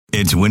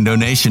It's Window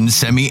Nation's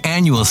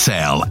semi-annual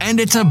sale, and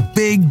it's a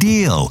big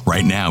deal.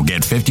 Right now,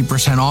 get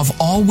 50% off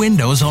all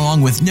windows along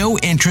with no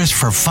interest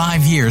for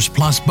 5 years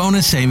plus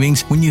bonus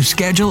savings when you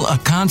schedule a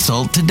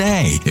consult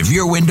today. If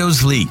your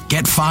windows leak,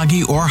 get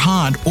foggy or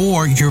hot,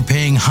 or you're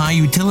paying high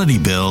utility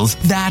bills,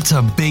 that's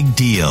a big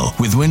deal.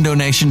 With Window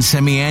Nation's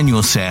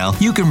semi-annual sale,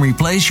 you can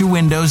replace your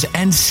windows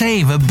and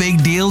save a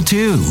big deal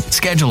too.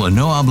 Schedule a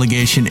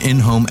no-obligation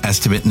in-home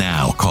estimate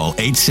now. Call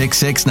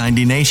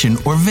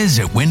 866-90NATION or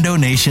visit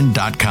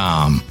windownation.com.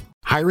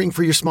 Hiring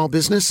for your small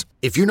business?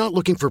 If you're not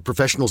looking for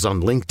professionals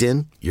on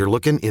LinkedIn, you're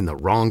looking in the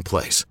wrong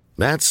place.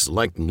 That's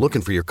like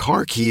looking for your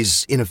car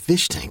keys in a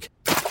fish tank.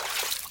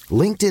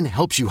 LinkedIn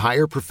helps you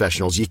hire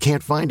professionals you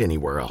can't find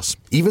anywhere else,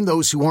 even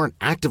those who aren't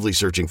actively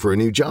searching for a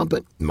new job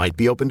but might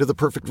be open to the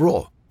perfect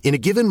role. In a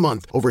given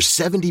month, over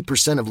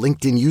 70% of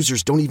LinkedIn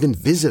users don't even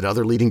visit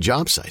other leading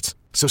job sites.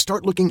 So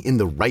start looking in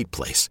the right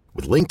place.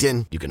 With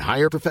LinkedIn, you can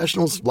hire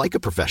professionals like a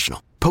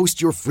professional.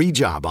 Post your free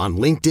job on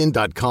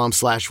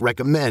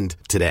linkedin.com/recommend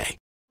today.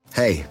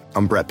 Hey,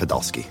 I'm Brett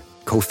Podolsky,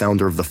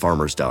 co-founder of The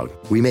Farmer's Dog.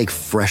 We make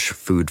fresh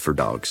food for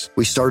dogs.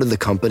 We started the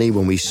company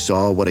when we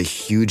saw what a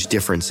huge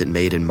difference it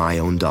made in my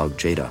own dog,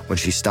 Jada, when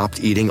she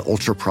stopped eating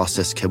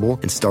ultra-processed kibble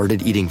and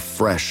started eating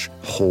fresh,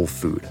 whole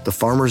food. The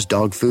Farmer's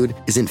Dog food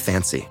isn't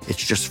fancy.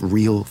 It's just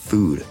real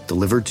food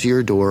delivered to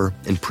your door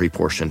in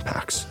pre-portioned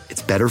packs.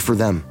 It's better for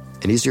them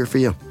and easier for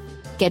you.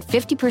 Get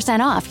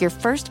 50% off your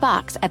first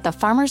box at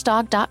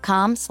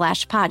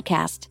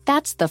thefarmersdog.com/podcast.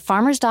 That's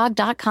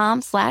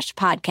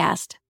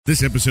thefarmersdog.com/podcast.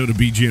 This episode of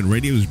BGN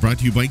Radio is brought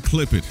to you by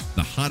Clip It,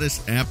 the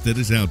hottest app that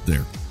is out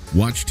there.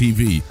 Watch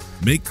TV,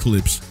 make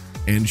clips,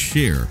 and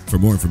share. For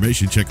more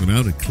information, check them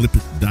out at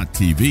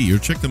clipit.tv or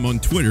check them on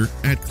Twitter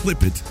at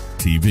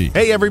clipit.tv.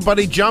 Hey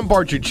everybody, John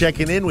Barcher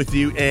checking in with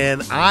you,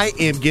 and I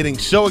am getting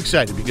so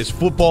excited because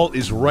football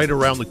is right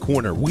around the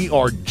corner. We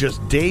are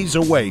just days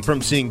away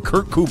from seeing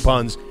Kirk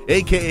Coupons,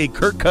 a.k.a.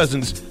 Kirk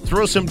Cousins,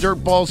 throw some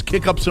dirt balls,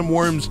 kick up some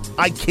worms.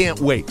 I can't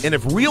wait. And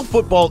if real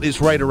football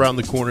is right around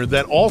the corner,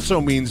 that also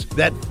means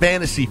that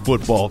fantasy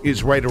football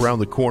is right around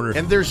the corner.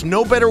 And there's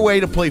no better way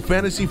to play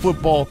fantasy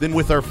football than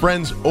with our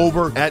friends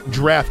over at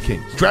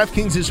DraftKings.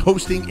 DraftKings is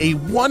hosting a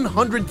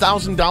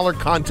 $100,000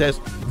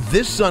 contest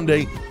this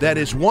Sunday that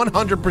is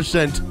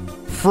 100%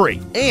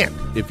 free. And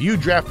if you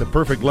draft the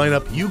perfect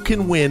lineup, you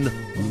can win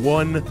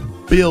 $1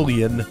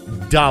 billion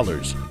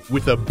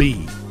with a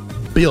B.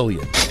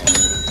 Billion.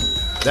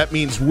 That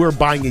means we're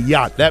buying a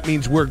yacht. That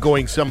means we're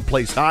going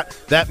someplace hot.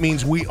 That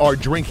means we are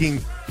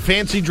drinking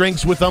fancy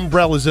drinks with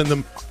umbrellas in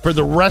them for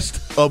the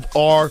rest of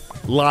our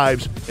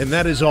lives. And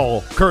that is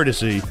all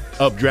courtesy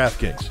of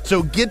DraftKings.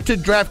 So get to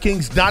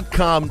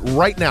DraftKings.com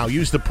right now.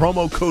 Use the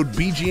promo code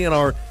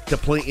BGNR to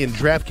play in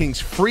DraftKings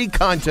free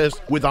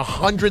contest with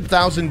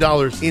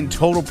 $100,000 in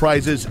total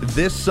prizes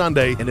this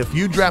Sunday. And if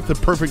you draft the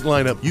perfect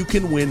lineup, you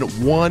can win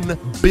 $1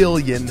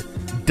 billion.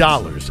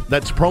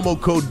 That's promo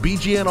code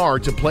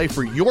BGNR to play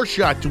for your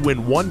shot to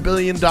win $1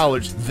 billion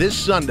this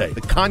Sunday. The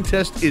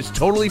contest is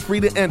totally free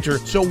to enter,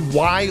 so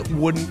why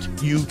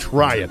wouldn't you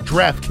try it?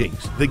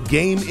 DraftKings, the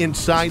game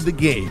inside the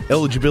game.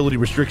 Eligibility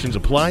restrictions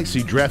apply.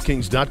 See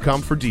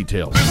DraftKings.com for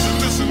details.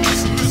 Listen.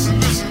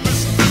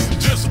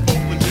 Just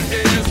open your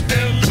ears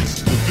and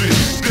listen to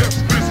this.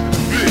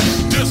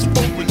 Just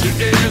open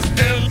your ears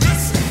and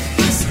listen.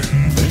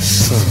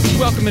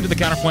 Welcome into the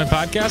Counterpoint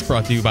Podcast,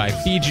 brought to you by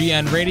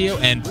BGN Radio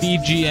and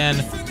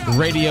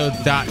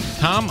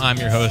BGNradio.com. I'm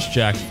your host,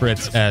 Jack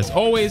Fritz, as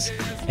always.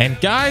 And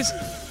guys,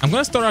 I'm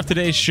going to start off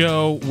today's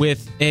show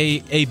with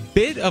a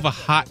bit of a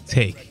hot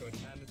take.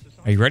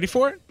 Are you ready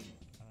for it?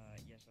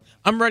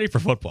 I'm ready for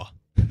football.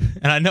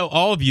 And I know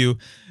all of you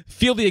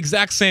feel the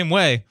exact same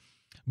way.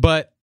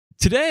 But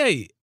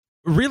today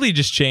really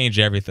just changed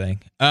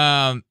everything.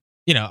 I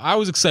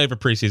was excited for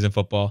preseason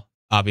football,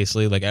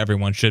 obviously, like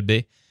everyone should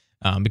be.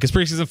 Because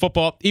preseason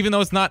football, even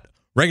though it's not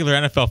regular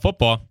NFL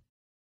football,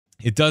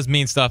 it does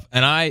mean stuff.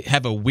 And I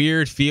have a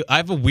weird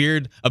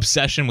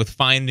obsession with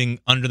finding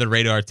under the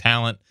radar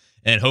talent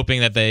and hoping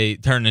that they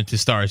turn into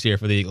stars here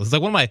for the Eagles. It's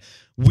like one of my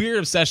weird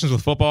obsessions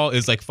with football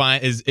is like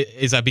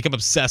is I become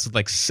obsessed with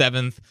like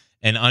seventh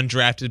round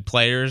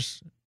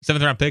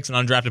picks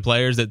and undrafted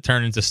players that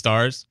turn into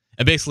stars.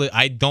 And basically,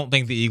 I don't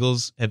think the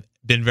Eagles have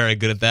been very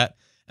good at that.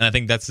 And I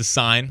think that's a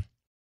sign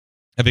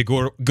of a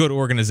good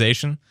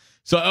organization.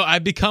 So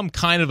I've become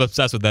kind of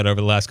obsessed with that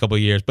over the last couple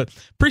of years. But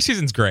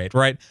preseason's great,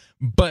 right?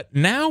 But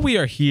now we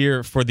are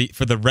here for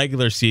the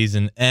regular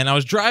season. And I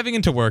was driving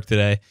into work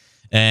today,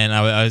 and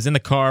I was in the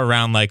car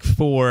around like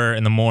 4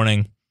 in the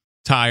morning,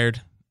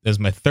 tired. It was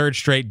my third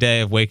straight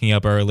day of waking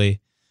up early.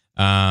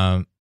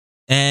 And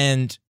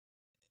in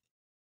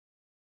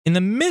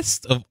the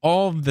midst of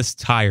all of this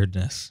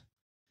tiredness,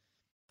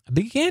 I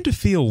began to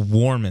feel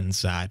warm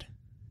inside.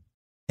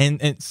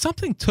 And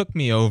something took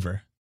me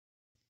over.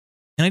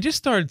 And I just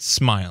started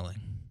smiling.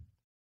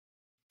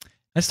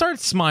 I started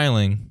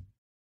smiling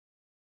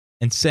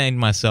and saying to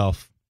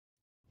myself,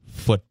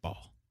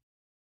 football.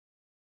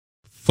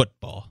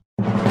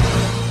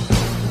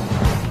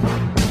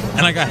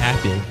 And I got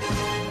happy.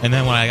 And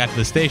then when I got to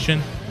the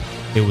station,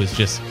 it was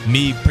just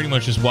me pretty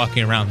much just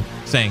walking around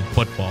saying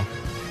football.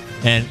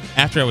 And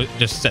after I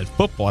just said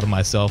football to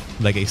myself,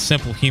 like a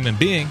simple human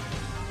being,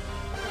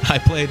 I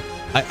played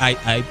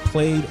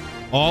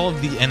all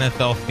of the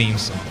NFL theme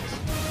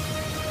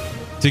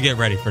songs to get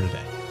ready for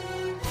today.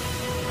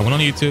 I went on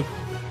YouTube,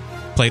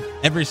 played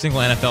every single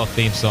NFL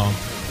theme song,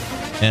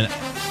 and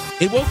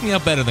it woke me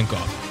up better than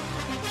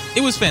coffee.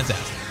 It was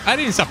fantastic. I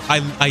didn't stop.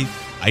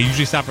 I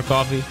usually stop for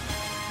coffee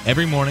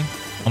every morning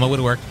on my way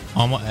to work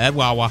at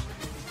Wawa.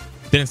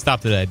 Didn't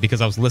stop today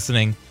because I was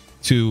listening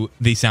to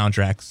the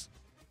soundtracks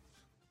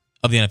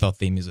of the NFL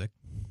theme music.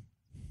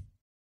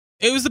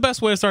 It was the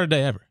best way to start a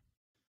day ever.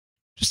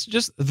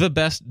 Just the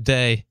best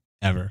day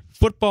ever.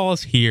 Football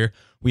is here.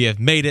 We have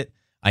made it.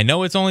 I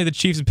know it's only the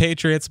Chiefs and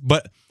Patriots,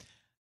 but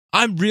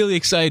I'm really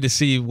excited to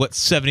see what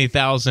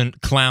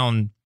 70,000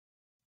 clown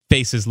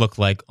faces look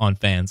like on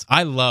fans.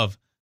 I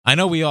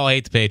know we all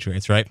hate the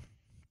Patriots, right?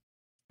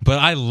 But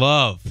I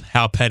love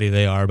how petty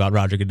they are about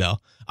Roger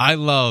Goodell. I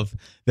love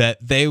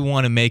that they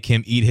want to make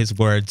him eat his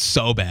words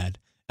so bad.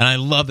 And I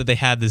love that they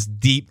have this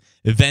deep,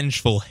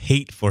 vengeful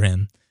hate for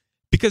him.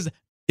 Because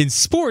in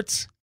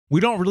sports,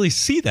 we don't really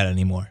see that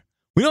anymore.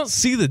 We don't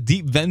see the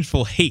deep,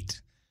 vengeful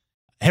hate.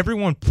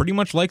 Everyone pretty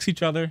much likes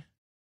each other.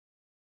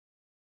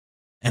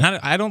 And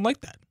I don't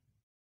like that.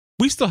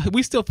 We still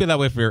feel that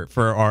way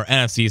for our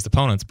NFC East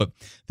opponents, but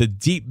the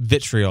deep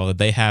vitriol that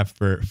they have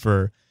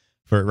for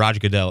Roger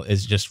Goodell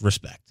is just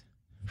respect.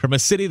 From a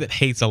city that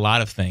hates a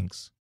lot of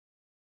things,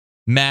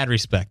 mad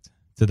respect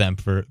to them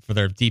for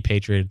their deep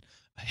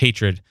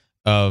hatred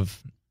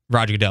of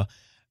Roger Goodell.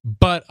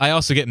 But I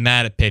also get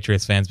mad at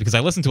Patriots fans because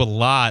I listen to a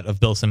lot of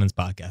Bill Simmons'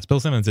 podcasts. Bill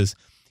Simmons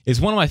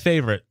is one of my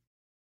favorite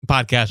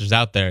podcasters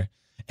out there,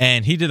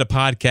 and he did a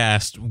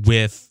podcast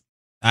with,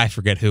 I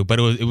forget who, but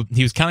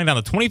he was counting down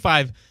the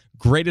 25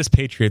 greatest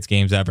Patriots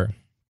games ever.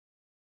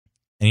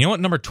 And you know what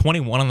number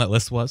 21 on that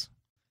list was?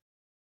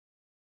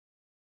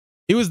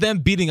 It was them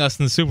beating us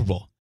in the Super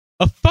Bowl.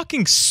 A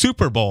fucking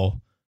Super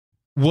Bowl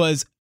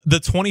was the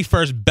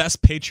 21st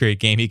best Patriot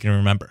game he can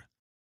remember.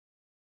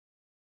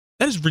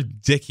 That is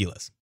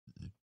ridiculous.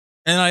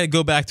 And I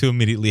go back to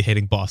immediately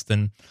hating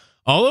Boston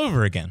all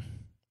over again.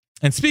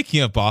 And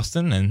speaking of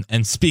Boston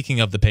and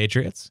speaking of the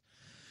Patriots,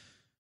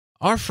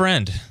 our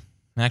friend,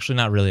 actually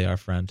not really our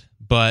friend,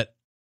 but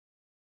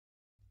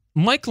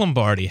Mike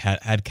Lombardi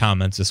had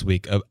comments this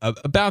week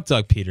about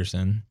Doug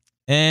Peterson,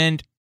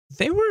 and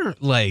they were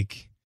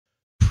like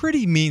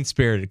pretty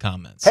mean-spirited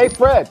comments. Hey,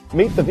 Fred,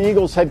 meet the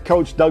Eagles head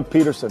coach, Doug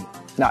Peterson.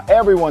 Now,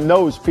 everyone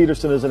knows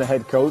Peterson isn't a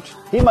head coach.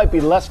 He might be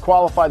less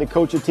qualified to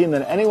coach a team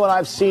than anyone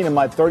I've seen in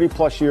my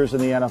 30-plus years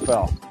in the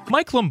NFL.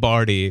 Mike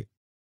Lombardi,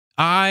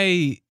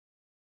 I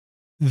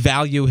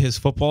value his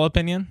football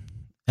opinion,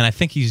 and I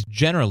think he's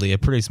generally a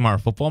pretty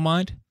smart football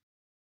mind.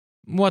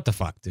 What the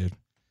fuck, dude?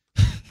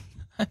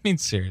 I mean,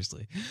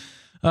 seriously.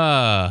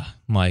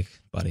 Mike,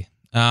 buddy.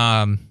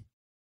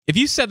 If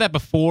you said that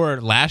before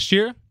last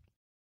year,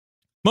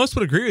 most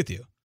would agree with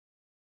you.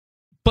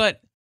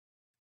 But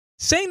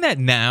saying that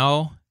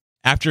now,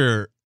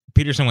 after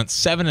Peterson went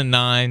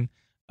 7-9,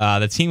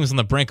 the team was on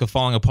the brink of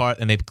falling apart,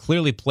 and they've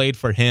clearly played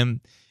for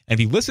him. And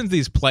if you listen to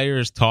these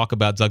players talk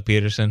about Doug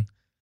Peterson,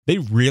 they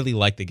really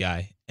like the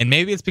guy. And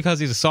maybe it's because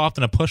he's a soft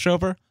and a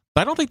pushover,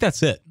 but I don't think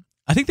that's it.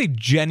 I think they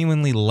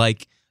genuinely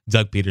like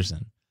Doug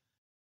Peterson.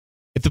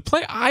 If the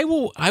play, I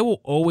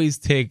will always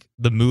take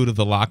the mood of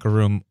the locker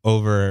room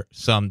over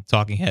some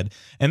talking head,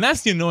 and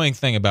that's the annoying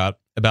thing about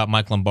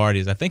Mike Lombardi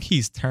is I think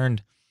he's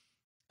turned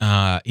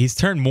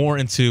more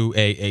into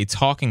a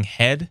talking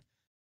head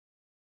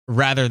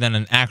rather than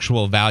an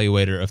actual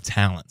evaluator of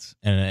talent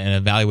and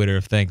an evaluator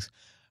of things,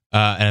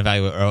 an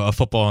evaluator of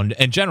football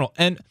in general.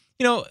 And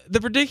you know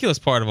the ridiculous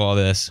part of all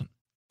this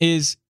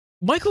is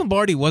Mike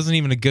Lombardi wasn't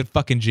even a good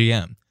fucking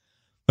GM.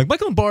 Like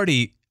Mike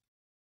Lombardi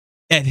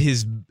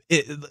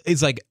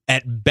is like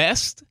at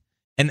best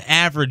an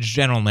average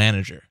general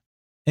manager,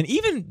 and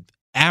even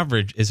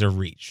average is a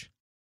reach.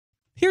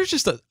 Here's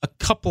just a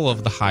couple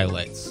of the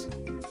highlights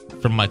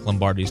from Mike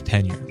Lombardi's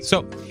tenure.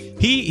 So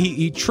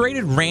he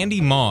traded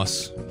Randy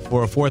Moss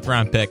for a 4th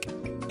round pick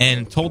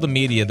and told the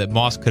media that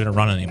Moss couldn't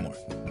run anymore.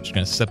 I'm just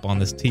gonna sip on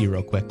this tea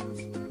real quick.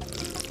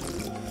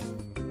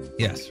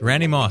 Yes,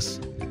 Randy Moss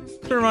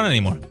couldn't run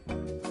anymore.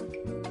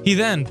 He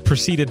then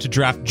proceeded to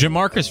draft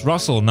Jamarcus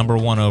Russell number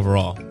 1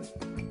 overall.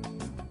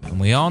 And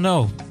we all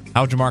know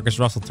how Jamarcus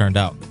Russell turned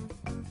out.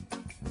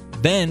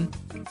 Then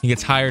he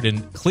gets hired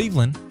in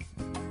Cleveland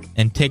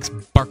and takes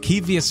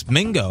Barkevious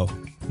Mingo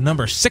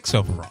number 6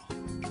 overall.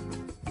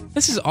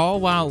 This is all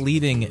while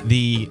leading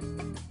the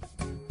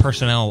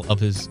personnel of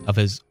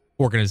his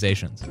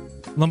organizations.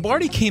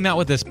 Lombardi came out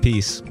with this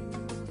piece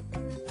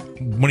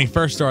when he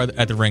first started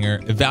at The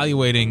Ringer,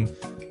 evaluating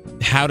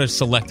how to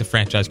select a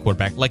franchise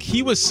quarterback. Like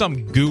he was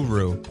some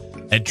guru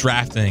at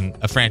drafting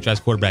a franchise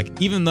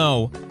quarterback, even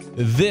though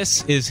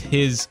this is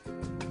his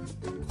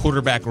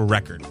quarterback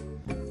record.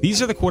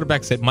 These are the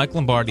quarterbacks that Mike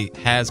Lombardi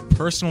has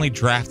personally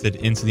drafted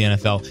into the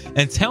NFL.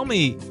 And tell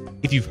me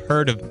if you've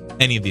heard of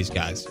any of these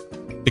guys,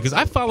 because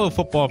I follow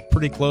football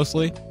pretty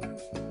closely.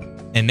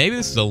 and maybe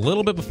this is a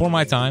little bit before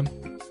my time,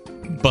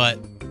 but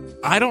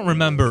I don't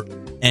remember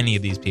any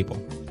of these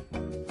people.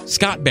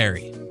 Scott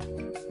Berry.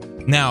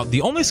 Now,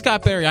 the only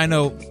Scott Berry I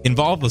know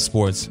involved with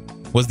sports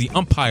was the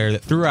umpire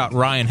that threw out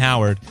Ryan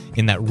Howard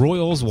in that Roy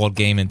Oswald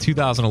game in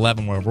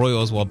 2011 where Roy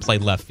Oswald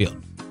played left field.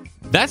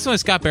 That's the only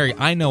Scott Berry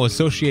I know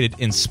associated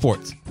in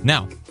sports.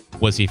 Now,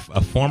 was he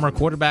a former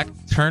quarterback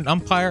turned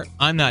umpire?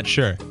 I'm not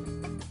sure.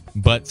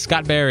 But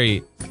Scott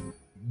Berry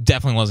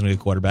definitely wasn't a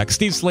good quarterback.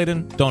 Steve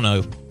Sladen, don't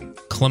know.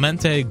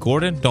 Clemente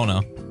Gordon, don't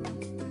know.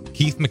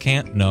 Keith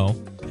McCann, no.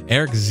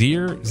 Eric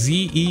Zier,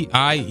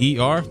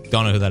 Z-E-I-E-R,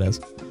 don't know who that is.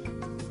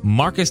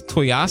 Marcus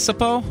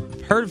Toyasipo,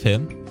 I've heard of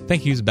him. I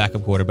think he was a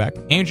backup quarterback.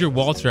 Andrew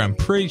Walter, I'm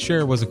pretty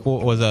sure was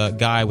a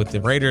guy with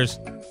the Raiders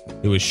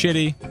who was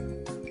shitty.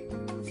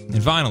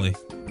 And finally,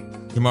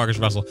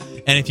 Jamarcus Russell.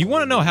 And if you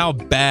want to know how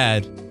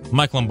bad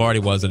Mike Lombardi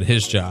was at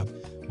his job,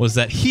 was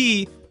that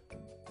he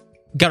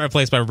got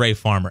replaced by Ray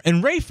Farmer.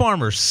 And Ray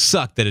Farmer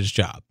sucked at his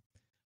job.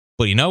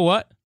 But you know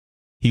what?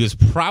 He was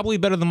probably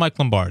better than Mike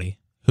Lombardi,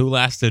 who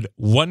lasted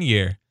 1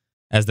 year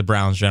as the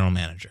Browns general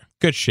manager.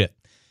 Good shit.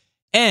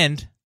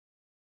 And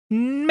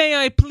may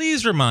I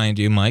please remind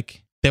you,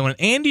 Mike, that when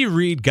Andy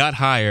Reid got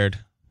hired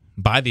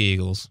by the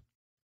Eagles,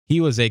 he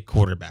was a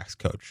quarterback's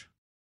coach.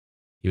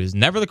 He was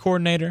never the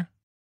coordinator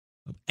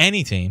of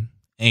any team,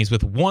 and he's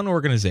with one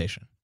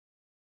organization.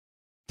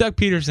 Doug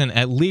Peterson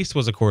at least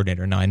was a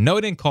coordinator. Now, I know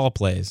he didn't call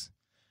plays,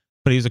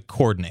 but he was a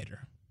coordinator.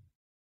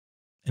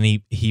 And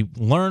he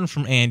learned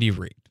from Andy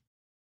Reid.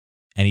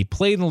 And he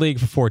played in the league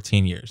for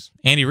 14 years.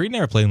 Andy Reid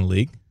never played in the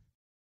league.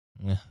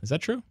 Is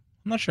that true?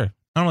 I'm not sure.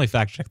 I don't really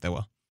fact check that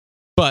well.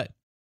 But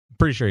I'm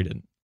pretty sure he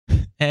didn't.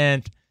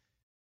 And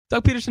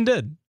Doug Peterson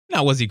did.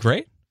 Now, was he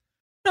great?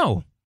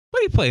 No.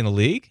 But he played in the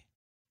league.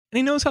 And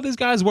he knows how these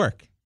guys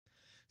work.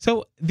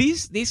 So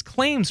these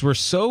claims were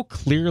so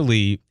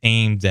clearly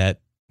aimed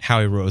at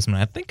Howie Roseman.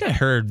 I think I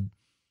heard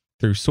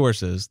through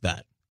sources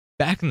that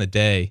back in the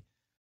day,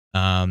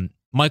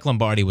 Mike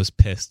Lombardi was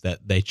pissed that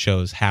they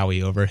chose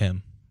Howie over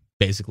him,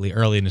 basically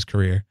early in his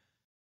career,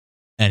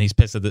 and he's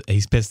pissed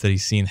that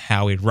he's seen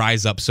Howie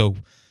rise up so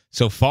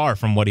far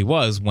from what he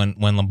was when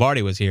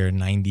Lombardi was here in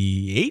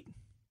 '98,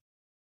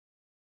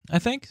 I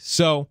think.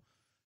 So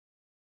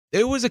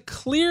it was a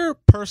clear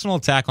personal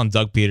attack on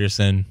Doug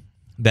Peterson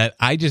that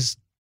I just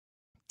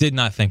did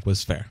not think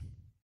was fair.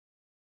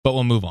 But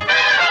we'll move on.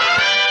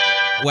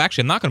 Well,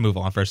 actually, I'm not going to move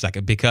on for a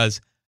second because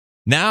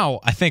now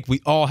I think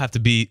we all have to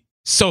be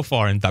so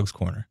far in Doug's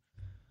corner.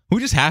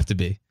 We just have to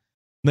be.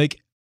 Like,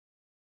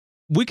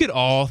 we could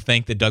all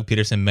think that Doug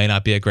Peterson may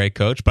not be a great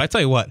coach, but I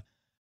tell you what,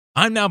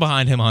 I'm now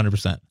behind him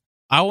 100%.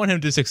 I want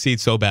him to succeed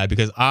so bad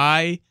because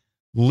I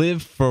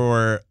live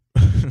for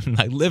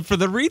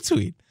the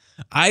retweet.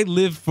 I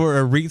live for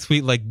a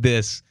retweet like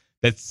this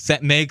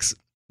that makes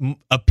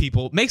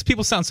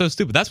people sound so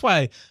stupid. That's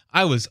why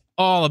I was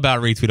all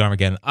about Retweet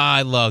Armageddon.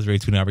 I loved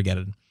Retweet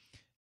Armageddon.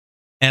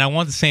 And I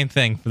want the same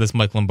thing for this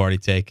Mike Lombardi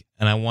take,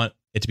 and I want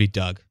it to be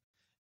Doug.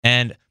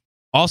 And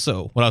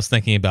also, what I was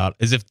thinking about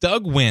is if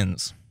Doug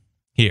wins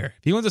here,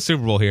 if he wins a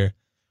Super Bowl here,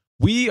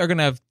 we are going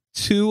to have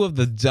two of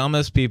the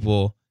dumbest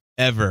people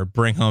ever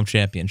bring home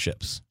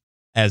championships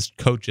as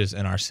coaches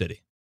in our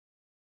city.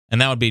 And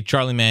that would be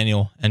Charlie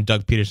Manuel and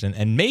Doug Peterson.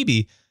 And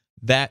maybe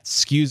that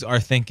skews our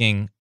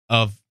thinking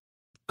of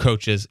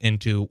coaches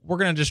into, we're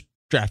going to just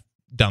draft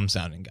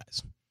dumb-sounding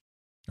guys.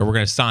 Or we're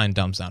going to sign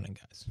dumb-sounding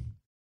guys.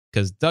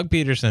 Because Doug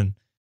Peterson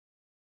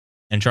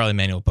and Charlie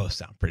Manuel both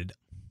sound pretty dumb.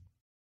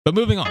 But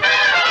moving on.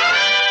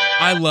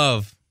 I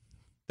love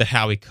that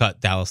Howie cut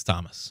Dallas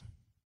Thomas.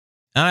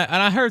 And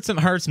I heard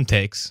some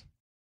takes,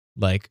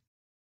 like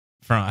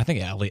from I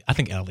think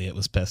Elliott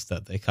was pissed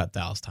that they cut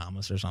Dallas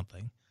Thomas or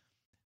something.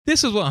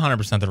 This is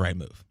 100% the right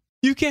move.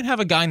 You can't have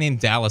a guy named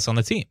Dallas on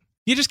the team.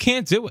 You just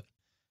can't do it.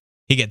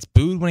 He gets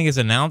booed when he gets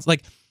announced.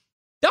 Like,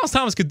 Dallas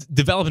Thomas could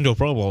develop into a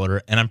Pro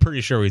Bowler, and I'm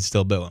pretty sure we'd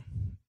still boo him.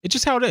 It's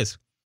just how it is.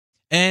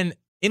 And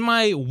in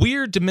my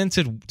weird,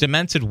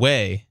 demented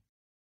way,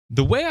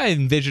 the way I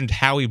envisioned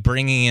Howie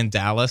bringing in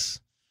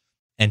Dallas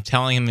and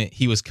telling him that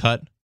he was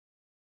cut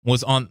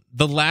was on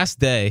the last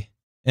day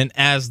and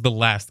as the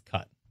last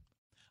cut.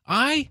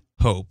 I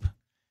hope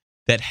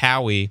that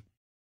Howie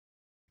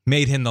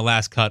made him the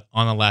last cut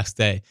on the last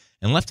day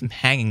and left him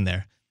hanging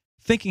there,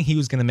 thinking he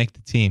was going to make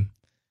the team.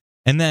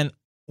 And then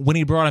when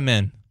he brought him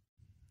in,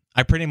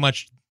 I pretty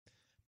much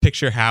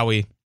picture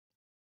Howie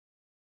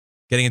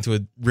getting into a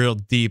real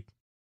deep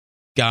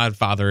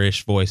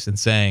Godfather-ish voice and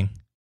saying,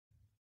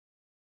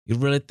 "You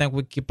really think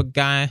we keep a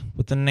guy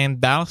with the name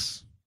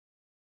Dallas?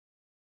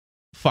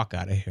 Fuck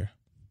out of here."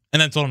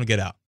 And then told him to get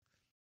out.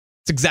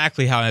 It's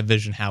exactly how I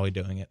envisioned Howie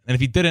doing it. And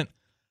if he didn't,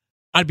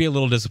 I'd be a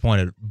little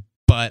disappointed.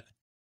 But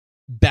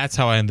that's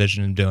how I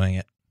envisioned him doing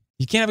it.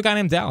 You can't have a guy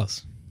named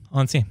Dallas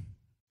on the team.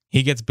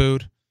 He gets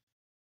booed,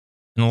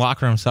 and the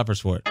locker room suffers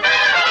for it.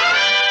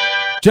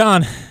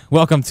 John,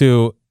 welcome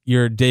to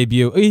your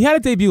debut. He had a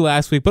debut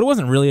last week, but it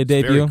wasn't really a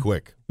debut. Very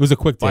quick. It was a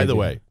quick debut. By the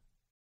way,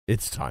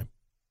 it's time.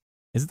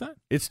 Is it time?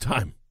 It's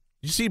time.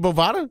 Did you see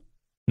Bovada?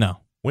 No.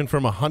 Went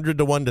from 100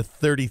 to 1 to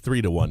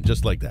 33 to 1,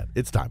 just like that.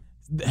 It's time.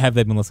 Have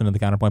they been listening to the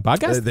Counterpoint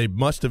podcast? They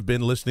must have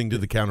been listening to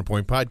the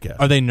Counterpoint podcast.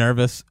 Are they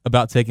nervous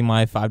about taking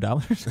my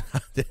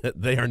 $5?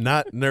 They are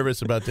not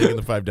nervous about taking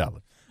the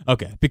 $5.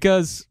 Okay,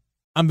 because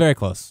I'm very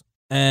close.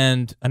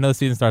 And I know the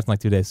season starts in like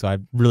 2 days, so I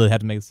really had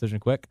to make a decision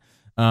quick.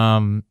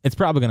 It's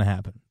probably going to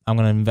happen. I'm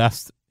going to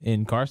invest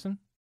in Carson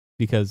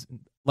because,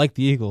 like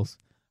the Eagles,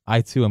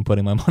 I too am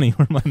putting my money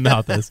where my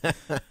mouth is.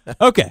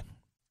 Okay.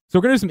 So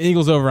we're going to do some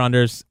Eagles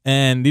over-unders,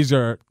 and these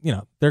are,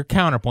 they're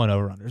counterpoint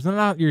over-unders. They're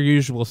not your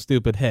usual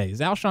stupid, hey, is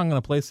Alshon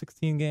going to play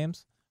 16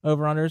 games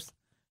over-unders?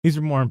 These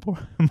are more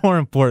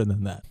important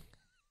than that.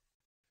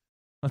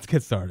 Let's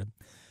get started.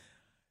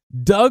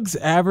 Doug's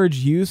average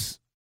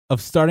use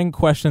of starting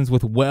questions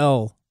with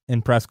well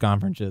in press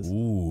conferences.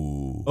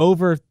 Ooh.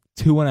 Over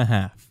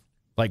 2.5.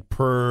 Like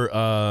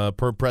per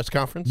press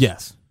conference?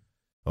 Yes.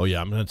 Oh,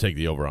 yeah, I'm going to take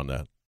the over on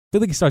that. I feel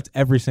like he starts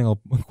every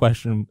single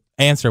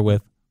answer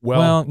with,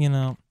 well.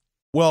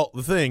 Well,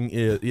 the thing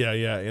is,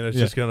 and it's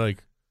just kind of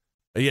like,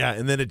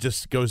 and then it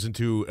just goes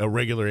into a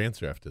regular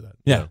answer after that.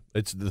 Yeah.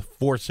 It's the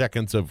 4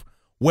 seconds of,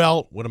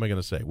 well, what am I going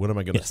to say? What am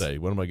I going to say?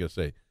 What am I going to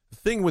say? The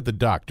thing with the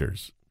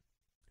doctors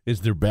is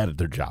they're bad at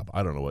their job.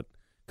 I don't know what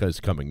is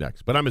coming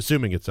next, but I'm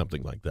assuming it's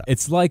something like that.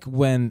 It's like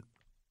when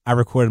I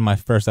recorded my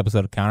first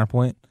episode of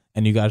Counterpoint,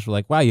 and you guys were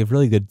like, wow, you have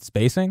really good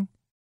spacing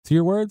to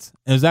your words.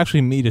 And it was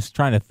actually me just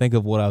trying to think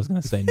of what I was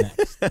going to say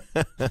next.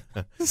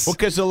 Well,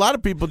 because a lot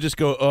of people just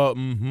go,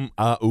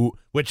 ooh,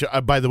 which,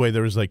 by the way,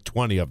 there was like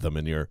 20 of them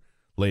in your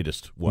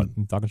latest one.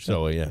 I'm talking shit.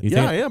 So, yeah.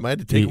 I am. I had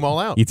to take them all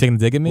out. You taking a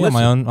dig at me on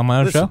my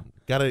own show?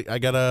 I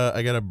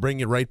gotta bring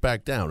you right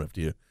back down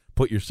after you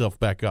put yourself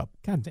back up.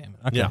 God damn it.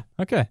 Okay. Yeah.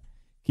 Okay.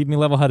 Keep me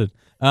level-headed.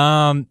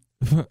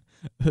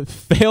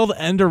 Failed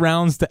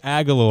end-arounds to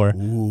Aguilar.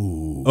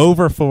 Ooh.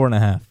 Over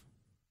 4.5.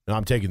 No,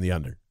 I'm taking the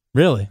under.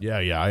 Really?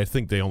 Yeah. I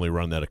think they only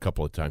run that a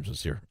couple of times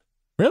this year.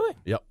 Really?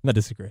 Yep. I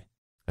disagree.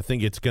 I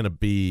think it's going to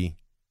be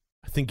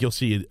 – I think you'll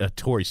see a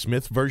Torrey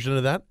Smith version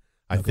of that.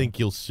 I think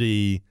you'll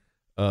see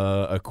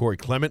a Corey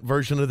Clement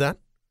version of that.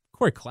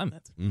 Corey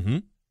Clement? Mm-hmm.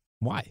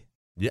 Because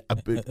Yeah,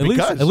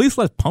 at least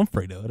let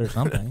Pumphrey do it or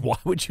something. Why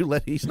would you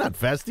let – he's not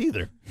fast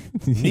either.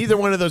 Neither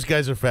one of those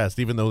guys are fast,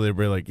 even though they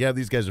were like, yeah,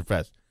 these guys are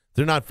fast.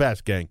 They're not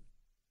fast, gang.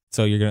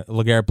 So you're going to –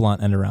 LeGarrette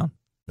Blount end around.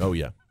 Oh,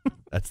 yeah.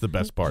 That's the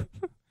best part.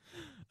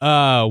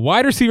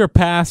 Wide receiver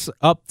pass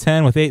up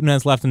 10 with 8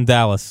 minutes left in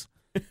Dallas.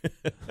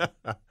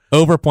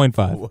 Over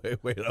 0.5.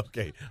 Wait,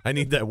 okay. I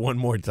need that one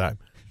more time.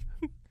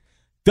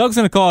 Doug's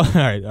going to call. All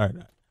right.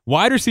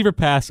 Wide receiver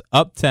pass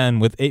up 10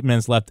 with 8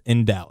 minutes left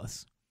in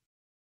Dallas.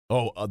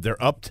 Oh,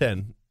 they're up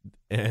 10,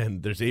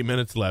 and there's 8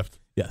 minutes left.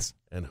 Yes.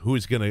 And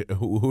who's going to –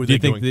 who are Do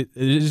they you going – think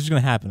this is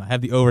going to happen? I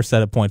have the over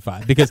set at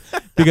 0.5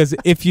 because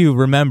if you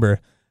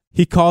remember,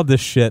 he called this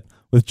shit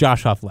with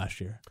Josh Huff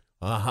last year.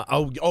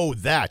 Oh,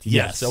 that.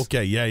 Yes. Yes.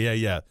 Okay.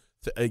 Yeah.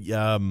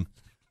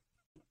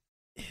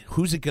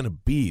 Who's it going to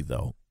be,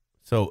 though?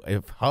 So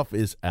if Huff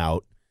is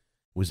out,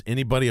 was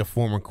anybody a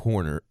former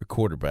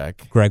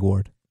quarterback? Greg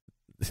Ward.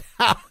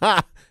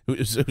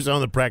 who's on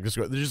the practice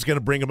squad? They're just going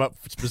to bring him up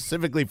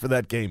specifically for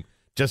that game,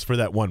 just for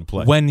that one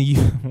play. When you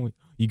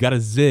got to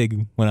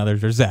zig when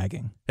others are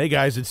zagging. Hey,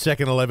 guys, it's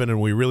 2nd 11,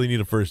 and we really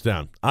need a first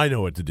down. I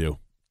know what to do.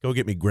 Go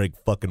get me Greg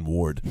fucking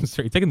Ward.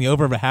 So you're taking the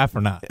over of a half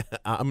or not?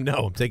 No,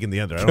 I'm taking the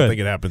under. I don't think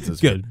it happens this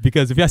Good,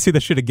 because if y'all see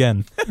this shit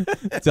again,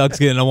 Doug's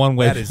getting a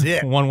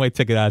one-way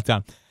ticket out of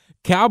town.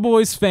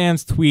 Cowboys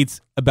fans'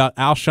 tweets about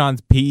Alshon's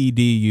PED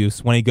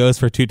use when he goes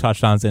for 2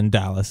 touchdowns in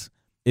Dallas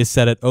is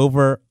set at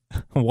over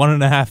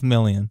 $1.5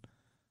 million.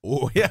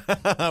 Oh yeah,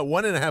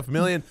 $1.5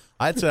 million.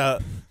 That's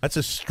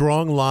a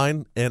strong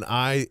line, and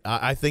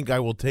I think I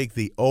will take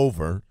the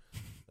over.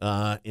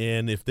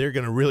 And if they're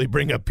going to really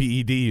bring up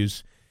PED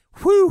use.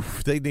 Whew!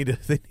 They need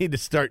to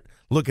start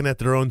looking at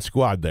their own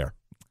squad there.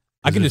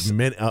 I can just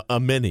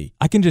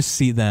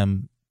see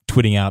them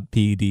tweeting out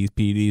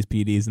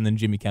PEDs, and then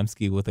Jimmy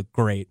Kempski with a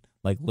great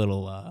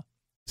little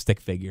stick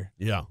figure.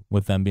 Yeah,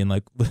 with them being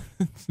like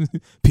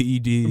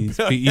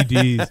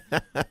PEDs.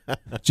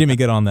 Jimmy,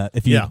 get on that.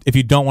 If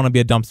you don't want to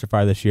be a dumpster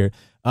fire this year,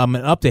 an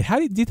update.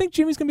 Do you think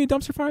Jimmy's going to be a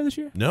dumpster fire this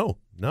year? No.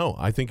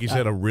 I think he's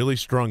had a really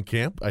strong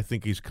camp. I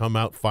think he's come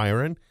out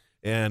firing.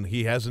 And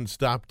he hasn't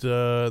stopped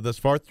thus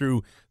far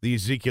through the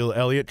Ezekiel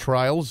Elliott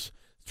trials,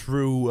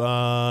 through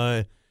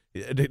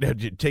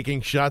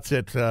taking shots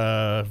at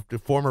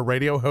former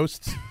radio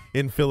hosts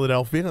in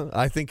Philadelphia.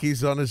 I think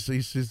he's on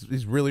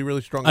he's really,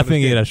 really strong. I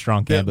think he had a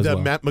strong camp as well.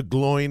 The Matt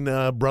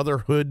McGloin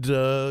brotherhood,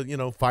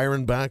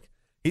 firing back.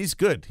 He's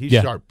good. He's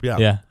sharp. Yeah.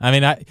 Yeah. I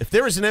mean, if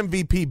there was an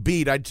MVP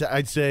beat,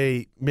 I'd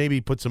say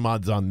maybe put some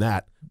odds on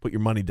that. Put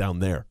your money down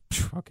there.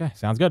 Okay,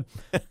 sounds good.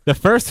 The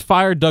first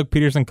fire Doug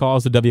Peterson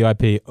calls the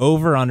WIP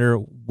over under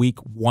week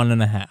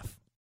 1.5.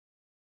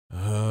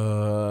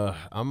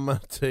 I'm gonna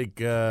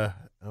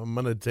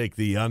take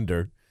the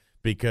under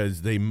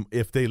because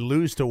if they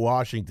lose to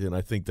Washington,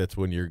 I think that's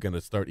when you're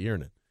gonna start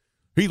hearing it.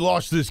 He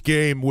lost this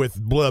game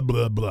with blah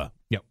blah blah.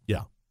 Yep.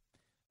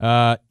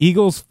 Yeah.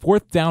 Eagles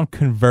 4th down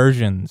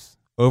conversions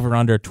over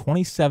under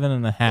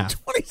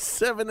 27.5.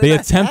 27 They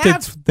and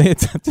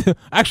attempted.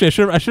 Actually,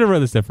 I should have wrote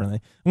this differently.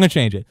 I'm gonna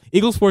change it.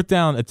 Eagles fourth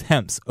down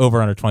attempts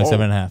over under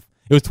 27.5.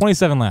 It was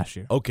 27 last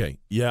year. Okay,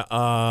 yeah.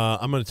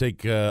 I'm gonna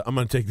take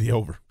the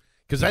over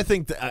because I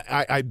think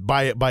I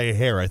buy it by a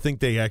hair. I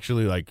think they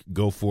actually like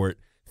go for it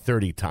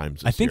 30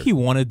 times. I think he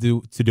wanted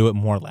to do it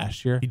more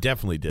last year. He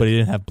definitely did, but he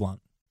didn't have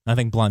Blunt. I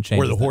think Blunt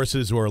changed. Or the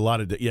horses, or a lot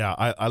of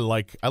I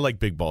like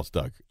big balls,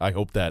 Doug. I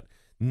hope that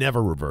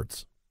never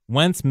reverts.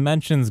 Wentz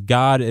mentions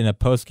God in a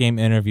post-game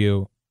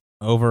interview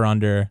over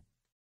under how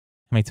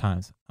many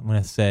times? I'm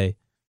going to say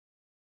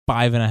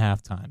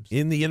 5.5 times.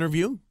 In the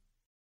interview?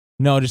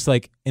 No, just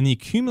like in the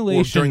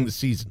accumulation. Or during the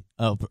season?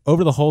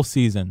 Over the whole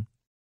season.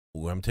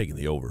 Ooh, I'm taking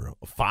the over.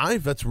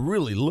 5? That's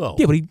really low.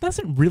 Yeah, but he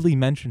doesn't really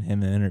mention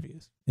him in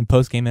interviews, in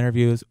post-game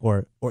interviews,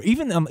 or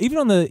even on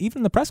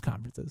the press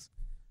conferences.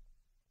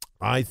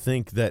 I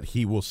think that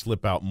he will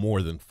slip out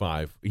more than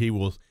 5.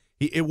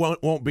 It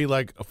won't be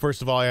like,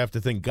 first of all, I have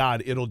to thank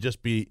God. It'll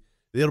be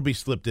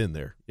slipped in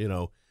there,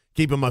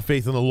 keeping my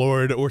faith in the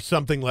Lord or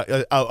something like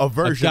a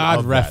version God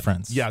of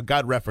reference. That. Yeah,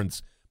 God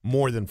reference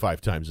more than 5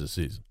 times this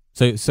season.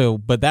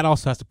 But that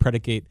also has to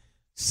predicate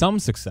some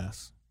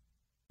success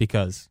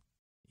because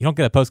you don't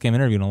get a post-game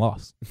interview in a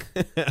loss.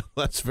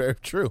 That's very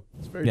true.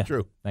 It's very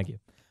true. Thank you.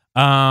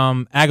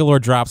 Aguilar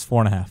drops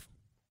 4.5.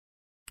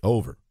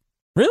 Over.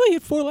 Really? He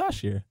had 4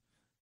 last year.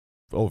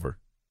 Over.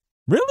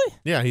 Really?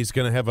 Yeah, he's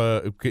gonna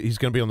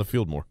be on the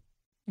field more.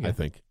 Yeah. I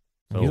think.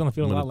 So he's on the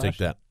field I'm a gonna lot take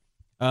last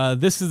that. Year.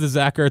 This is the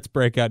Zach Ertz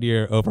breakout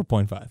year over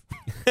 0.5.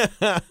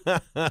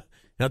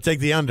 I'll take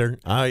the under.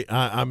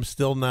 I'm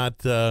still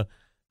not. I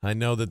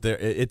know that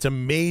it's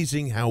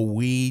amazing how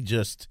we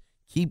just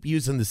keep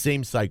using the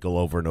same cycle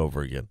over and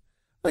over again.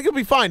 Like it'll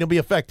be fine. It'll be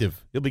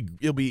effective.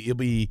 It'll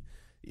be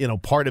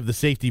part of the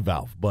safety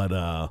valve. But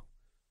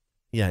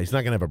yeah, he's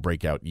not gonna have a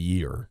breakout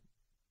year.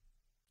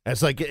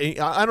 It's like,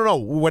 I don't know,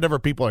 whatever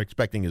people are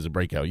expecting is a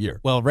breakout year.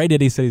 Well, Ray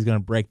Diddy said he's going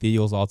to break the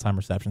Eagles' all-time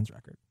receptions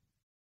record.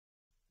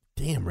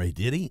 Damn, Ray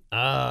Diddy.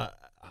 I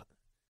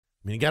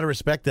mean, you got to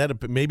respect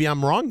that. Maybe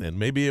I'm wrong then.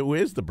 Maybe it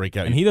is the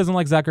breakout year. And he doesn't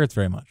like Zach Ertz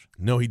very much.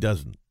 No, he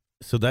doesn't.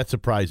 So that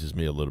surprises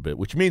me a little bit,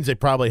 which means they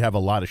probably have a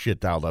lot of shit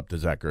dialed up to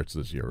Zach Ertz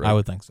this year, right? I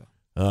would think so.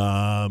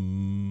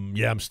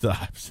 Yeah, I'm still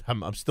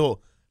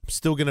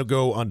going to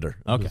go under.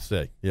 Okay.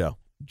 Say, yeah.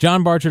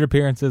 John Barchard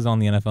appearances on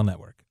the NFL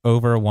Network,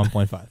 over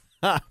 1.5.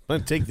 I'm going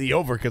to take the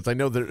over because I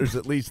know there's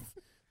at least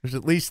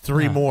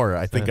 3 more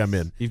I think I'm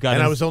in.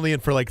 I was only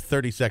in for like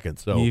 30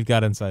 seconds. So you've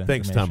got inside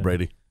Thanks, information. Tom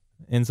Brady.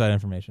 Inside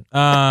information.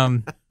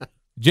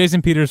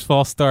 Jason Peters'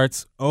 false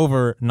starts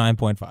over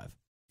 9.5.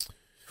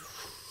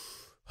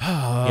 He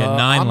had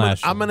 9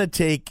 last year. I'm going to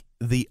take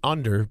the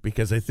under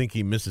because I think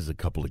he misses a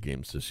couple of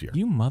games this year.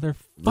 You motherfucker.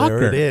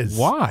 There it is.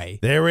 Why?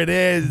 There it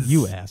is.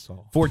 You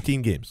asshole.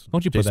 14 games.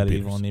 Don't you put that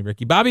evil on me,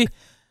 Ricky. Bobby,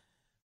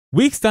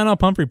 weeks Donnell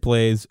Pumphrey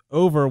plays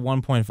over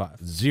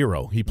 1.5.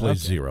 0. He plays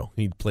 0.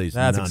 He plays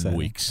none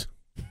weeks.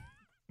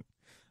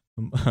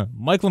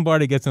 Mike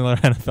Lombardi gets another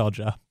NFL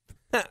job.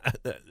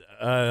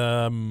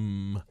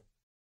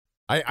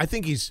 I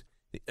think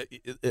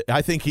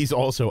he's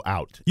also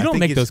out. You don't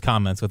make those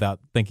comments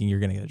without thinking you're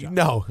going to get a job.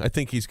 No, I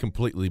think he's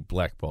completely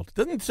blackballed.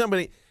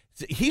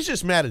 He's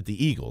just mad at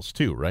the Eagles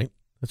too, right?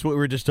 That's what we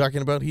were just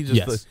talking about.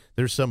 Yes.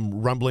 There's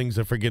some rumblings.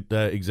 I forget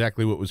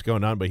exactly what was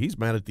going on, but he's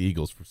mad at the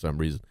Eagles for some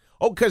reason.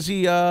 Oh, because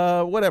he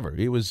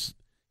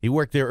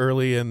worked there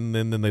early and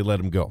then they let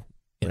him go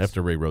after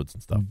Ray Rhodes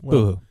and stuff.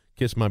 Well,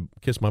 kiss my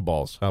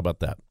balls. How about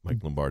that, Mike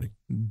Lombardi?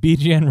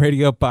 BGN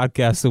Radio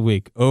Podcasts a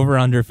week, over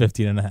under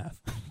 15.5.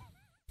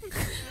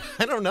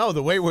 I don't know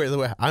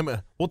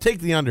we'll take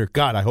the under.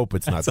 God, I hope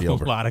it's not the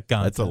over. That's a lot of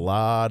content. That's a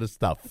lot of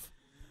stuff.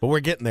 But we're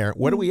getting there.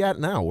 What are we at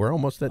now? We're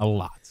almost at a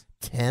lot.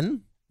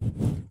 10.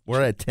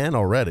 We're at 10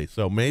 already,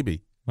 so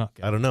maybe.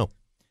 Okay. I don't know.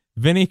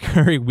 Vinny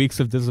Curry,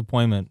 weeks of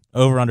disappointment,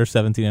 over under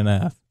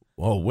 17.5.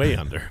 Oh, way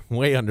under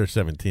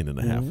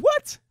 17.5.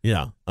 What?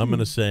 Yeah, I'm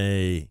gonna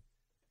say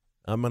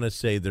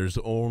there's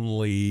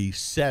only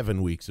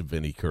 7 weeks of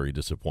Vinny Curry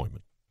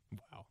disappointment.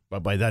 Wow.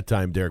 But by that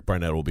time, Derek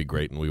Barnett will be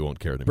great, and we won't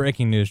care anymore.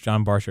 Breaking news: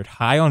 John Barchard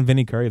high on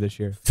Vinny Curry this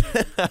year.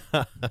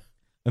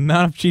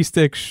 Amount of cheese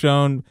sticks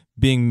shown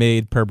being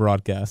made per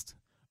broadcast,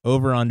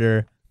 over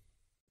under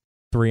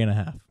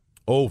 3.5.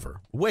 Over.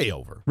 Way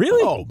over.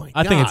 Really? Oh, my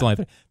God. I think it's only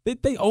 3. They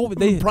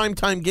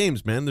primetime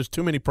games, man. There's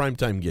too many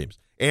primetime games.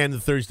 And the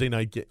Thursday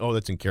night game. Oh,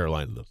 that's in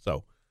Carolina, though.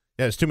 So,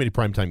 yeah, there's too many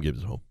primetime games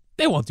at home.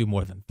 They won't do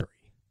more than 3.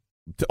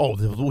 Oh,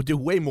 they'll do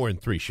way more than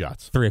 3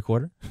 shots.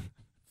 3.25?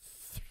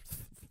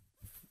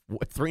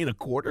 What,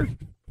 3.25?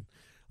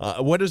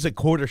 What is a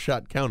quarter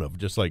shot count of?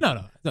 Just like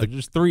No,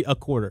 just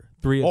 3.25.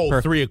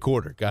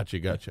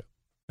 3.25. Gotcha.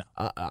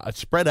 No.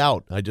 Spread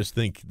out. I just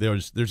think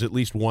there's at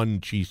least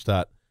one cheese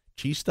tot.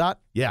 Cheese tot?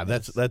 Yeah,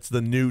 that's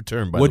the new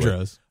term. By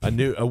Woodrow's. The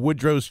way. A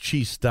Woodrow's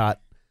cheese tot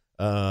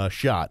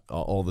shot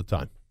all the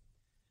time.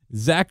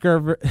 Zach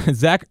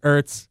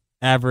Ertz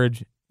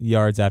average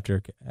yards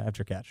after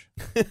catch,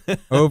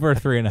 over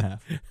 3.5.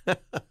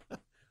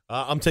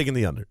 I'm taking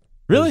the under.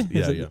 Really?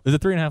 Yeah. Was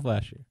it 3.5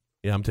 last year?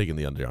 Yeah, I'm taking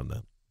the under on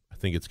that.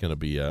 think it's going to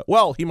be,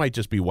 well, he might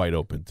just be wide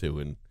open, too,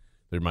 and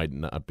there might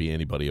not be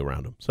anybody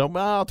around him. So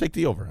I'll take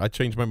the over. I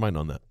changed my mind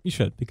on that. You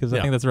should, because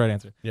I think that's the right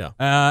answer. Yeah.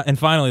 And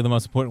finally, the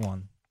most important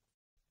one.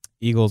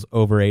 Eagles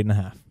over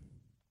 8.5.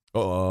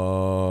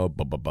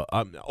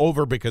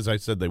 Over because I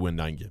said they win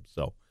 9 games.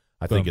 So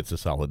I think it's a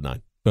solid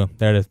 9. Boom.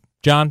 There it is.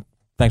 John,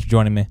 thanks for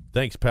joining me.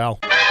 Thanks, pal.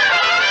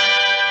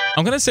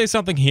 I'm going to say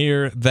something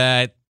here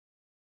that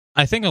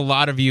I think a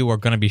lot of you are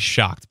going to be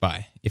shocked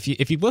by. If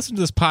you've listened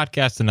to this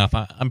podcast enough,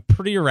 I'm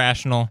pretty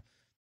irrational,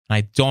 and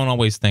I don't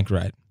always think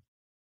right.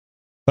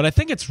 But I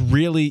think it's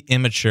really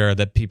immature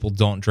that people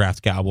don't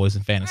draft Cowboys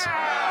in fantasy.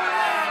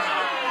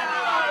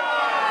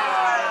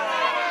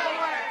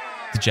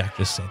 Did Jack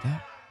just say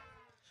that?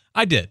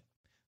 I did.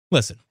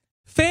 Listen,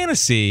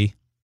 fantasy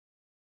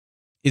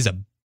is a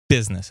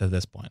business at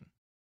this point.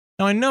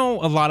 Now, I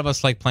know a lot of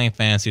us like playing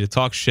fantasy to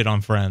talk shit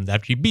on friends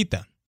after you beat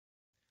them.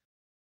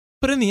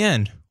 But in the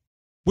end,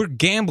 we're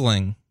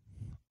gambling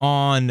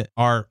on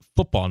our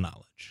football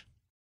knowledge.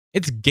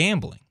 It's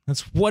gambling.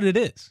 That's what it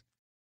is.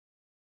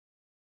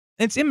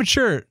 It's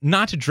immature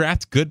not to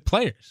draft good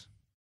players.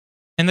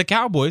 And the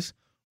Cowboys,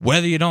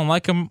 whether you don't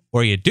like them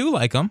or you do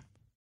like them,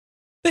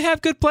 they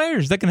have good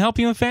players that can help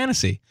you in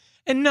fantasy.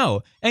 And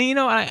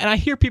I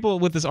hear people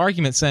with this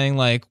argument saying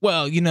like,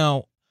 well, I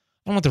don't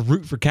want to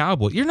root for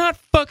Cowboys. You're not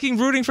fucking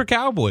rooting for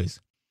Cowboys.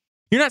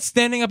 You're not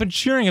standing up and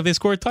cheering if they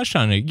score a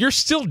touchdown on you. You're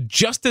still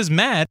just as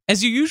mad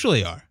as you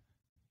usually are.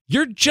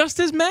 You're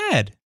just as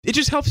mad. It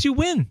just helps you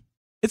win.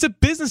 It's a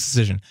business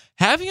decision.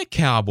 Having a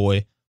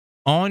Cowboy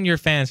on your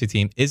fantasy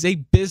team is a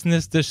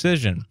business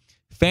decision.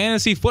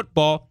 Fantasy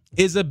football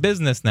is a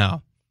business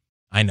now.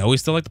 I know we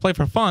still like to play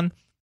for fun,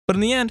 but in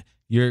the end,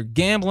 you're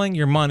gambling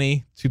your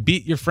money to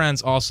beat your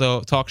friends,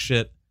 also talk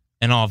shit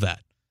and all of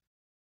that.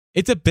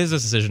 It's a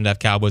business decision to have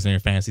Cowboys on your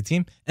fantasy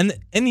team. And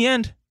in the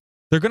end,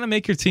 they're going to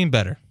make your team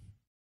better.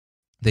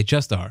 They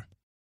just are.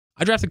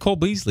 I drafted Cole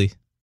Beasley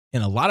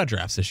in a lot of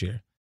drafts this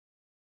year.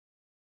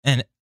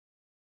 And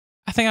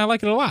I think I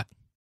like it a lot.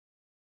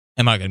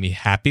 Am I going to be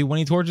happy when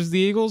he torches the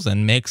Eagles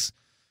and makes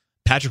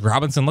Patrick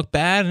Robinson look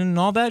bad and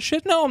all that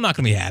shit? No, I'm not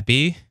going to be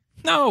happy.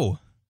 No.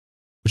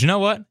 But you know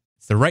what?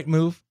 It's the right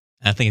move.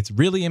 And I think it's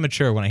really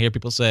immature when I hear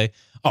people say,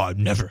 oh, I would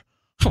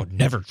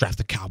never draft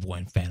a Cowboy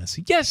in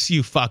fantasy. Yes,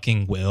 you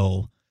fucking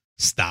will.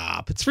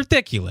 Stop. It's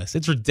ridiculous.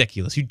 It's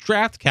ridiculous. You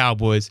draft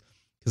Cowboys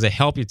because they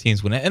help your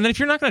teams win. And then if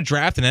you're not going to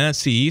draft an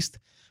NFC East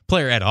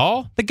player at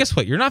all, then guess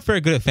what? You're not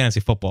very good at fantasy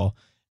football.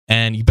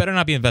 And you better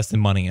not be investing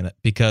money in it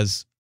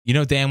because you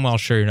know damn well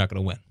sure you're not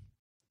going to win.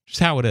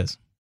 Just how it is.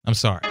 I'm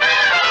sorry.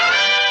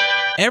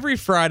 Every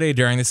Friday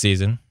during the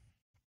season,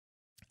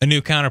 a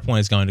new counterpoint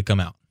is going to come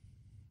out.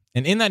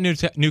 And in that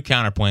new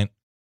counterpoint,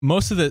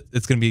 most of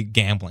it's going to be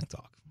gambling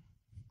talk.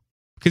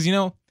 Because,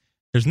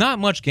 there's not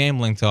much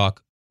gambling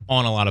talk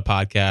on a lot of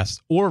podcasts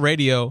or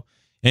radio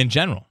in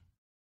general.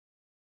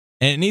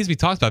 And it needs to be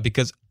talked about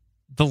because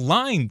the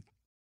line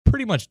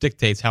pretty much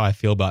dictates how I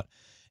feel about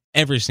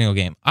every single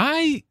game.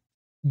 I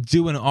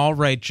do an all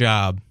right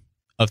job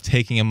of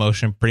taking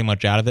emotion pretty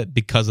much out of it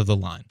because of the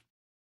line.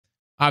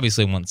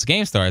 Obviously, once the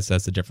game starts,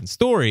 that's a different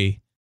story.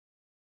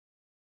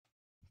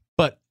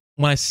 But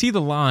when I see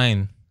the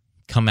line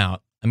come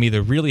out, I'm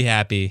either really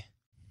happy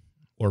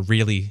or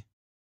really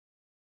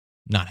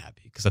not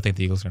happy because I think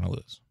the Eagles are going to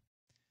lose.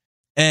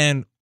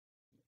 And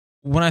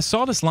when I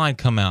saw this line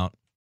come out,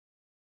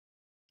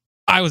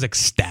 I was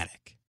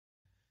ecstatic.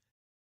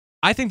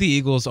 I think the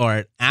Eagles are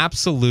an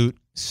absolute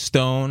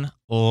stone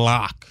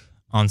lock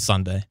on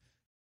Sunday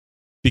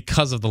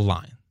because of the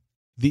line.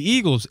 The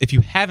Eagles, if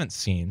you haven't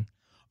seen,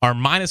 are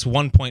minus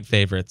 1 point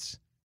favorites,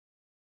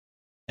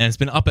 and it's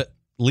been up at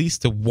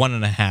least to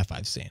 1.5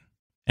 I've seen.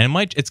 And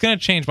it's going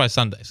to change by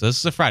Sunday. So this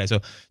is a Friday.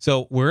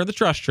 So we're in the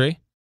trust tree.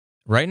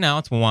 Right now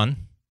it's 1,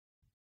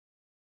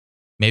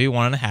 maybe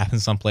 1.5 in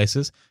some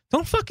places.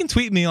 Don't fucking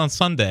tweet me on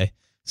Sunday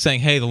saying,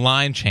 hey, the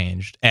line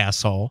changed,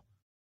 asshole.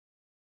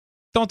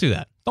 Don't do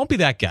that. Don't be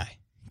that guy.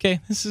 Okay?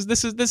 This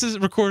is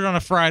recorded on a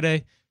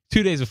Friday,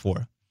 2 days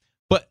before.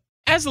 But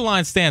as the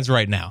line stands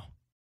right now,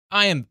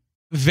 I am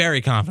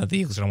very confident the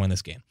Eagles are going to win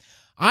this game.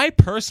 I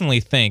personally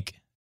think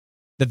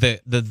that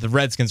the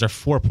Redskins are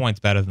 4 points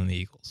better than the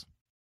Eagles.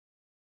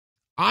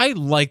 I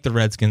like the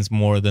Redskins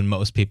more than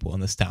most people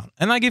in this town.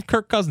 And I give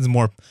Kirk Cousins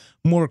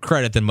more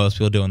credit than most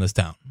people do in this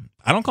town.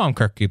 I don't call him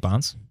Kirk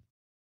Coupons.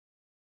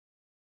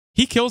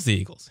 He kills the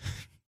Eagles.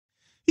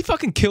 He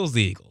fucking kills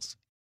the Eagles.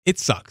 It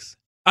sucks.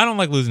 I don't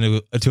like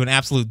losing to an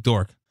absolute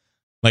dork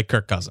like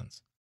Kirk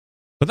Cousins.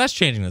 But that's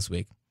changing this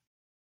week.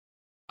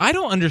 I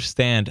don't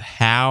understand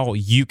how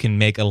you can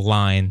make a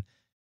line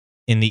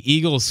in the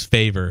Eagles'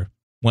 favor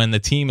when the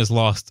team has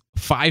lost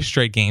 5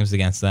 straight games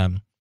against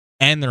them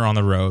and they're on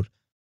the road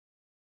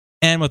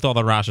and with all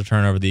the roster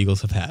turnover the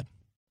Eagles have had.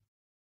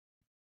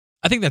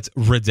 I think that's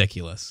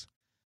ridiculous.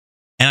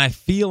 And I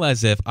feel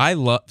as if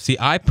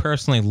I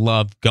personally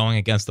love going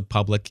against the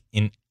public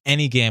in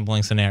any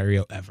gambling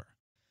scenario ever.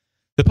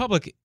 The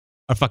public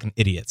are fucking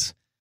idiots.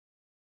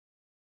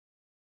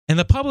 And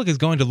the public is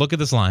going to look at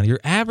this line. Your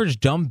average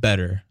dumb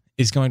bettor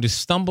is going to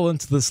stumble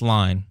into this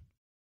line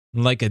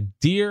like a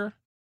deer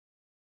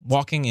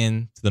walking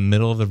into the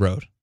middle of the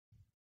road.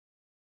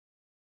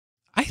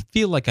 I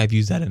feel like I've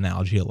used that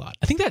analogy a lot.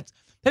 I think that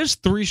is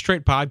 3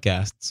 straight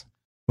podcasts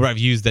where I've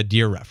used that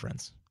deer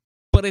reference.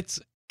 But it's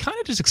kind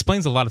of just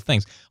explains a lot of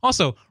things.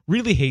 Also,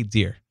 really hate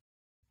deer.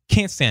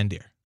 Can't stand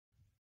deer.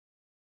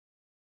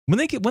 When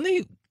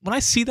I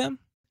see them on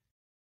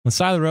the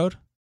side of the road,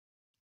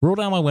 roll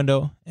down my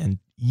window and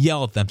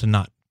yell at them to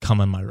not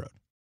come on my road.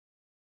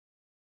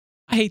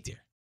 I hate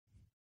deer.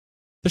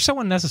 They're so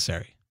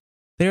unnecessary.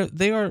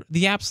 They are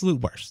the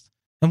absolute worst.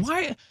 And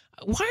why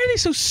are they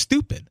so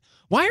stupid?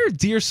 Why are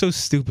deer so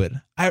stupid?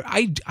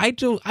 I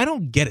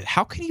don't get it.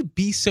 How can you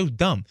be so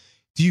dumb?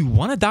 Do you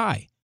want to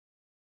die?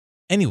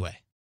 Anyway,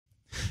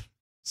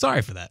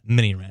 sorry for that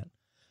mini rant.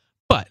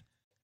 But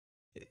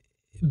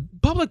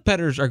public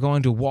bettors are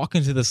going to walk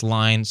into this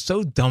line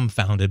so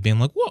dumbfounded, being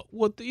like,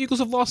 "What? The Eagles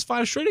have lost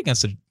 5 straight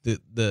against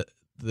the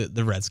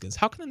Redskins.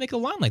 How can they make a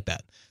line like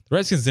that?" The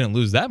Redskins didn't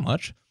lose that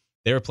much.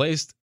 They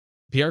replaced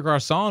Pierre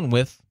Garçon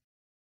with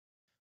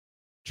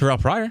Terrell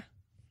Pryor.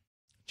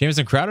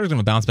 Jamison Crowder is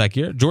going to bounce back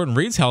here. Jordan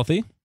Reed's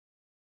healthy.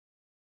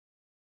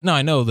 Now,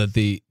 I know that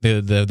the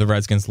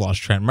Redskins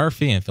lost Trent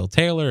Murphy and Phil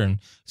Taylor, and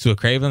Sua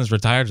Craven's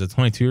retired as a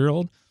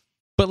 22-year-old.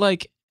 But,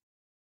 like,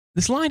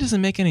 this line doesn't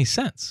make any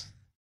sense.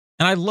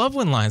 And I love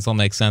when lines don't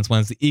make sense when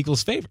it's the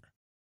Eagles' favor,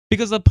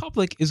 because the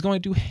public is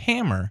going to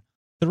hammer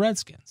the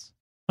Redskins.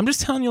 I'm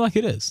just telling you like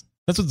it is.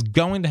 That's what's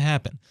going to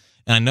happen.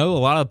 And I know a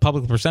lot of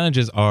public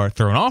percentages are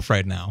thrown off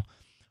right now,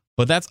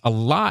 but that's a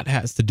lot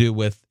has to do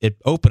with it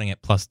opening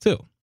at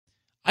 +2.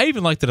 I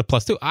even liked it at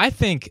 +2. I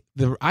think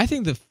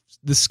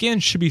the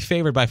Skins should be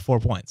favored by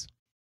 4 points.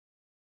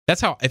 That's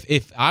how.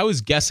 If I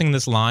was guessing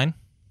this line,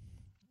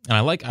 and I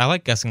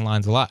like guessing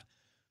lines a lot,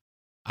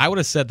 I would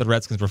have said the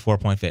Redskins were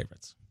 4-point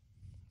favorites.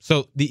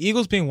 So the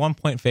Eagles being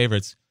 1-point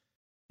favorites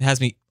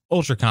has me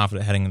ultra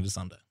confident heading into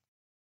Sunday.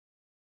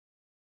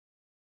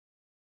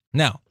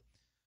 Now,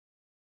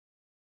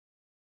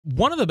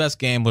 one of the best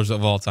gamblers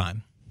of all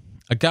time,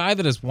 a guy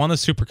that has won the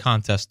Super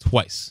Contest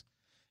twice.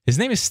 His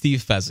name is Steve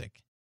Fezzik.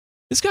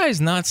 This guy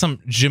is not some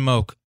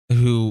jamoke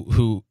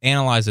who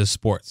analyzes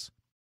sports.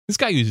 This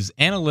guy uses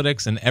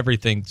analytics and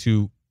everything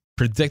to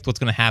predict what's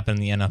going to happen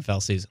in the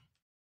NFL season.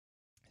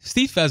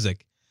 Steve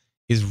Fezzik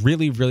is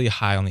really, really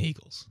high on the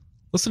Eagles.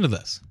 Listen to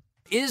this.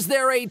 Is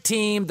there a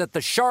team that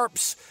the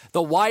sharps,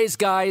 the wise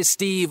guys,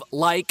 Steve,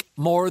 like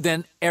more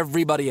than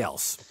everybody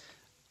else?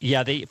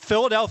 Yeah, the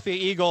Philadelphia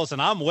Eagles,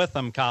 and I'm with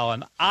them,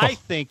 Colin. I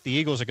think the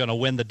Eagles are going to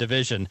win the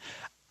division.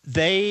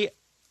 They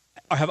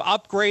have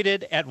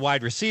upgraded at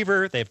wide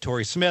receiver. They have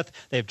Torrey Smith.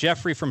 They have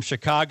Jeffrey from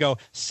Chicago.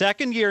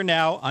 Second year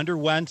now under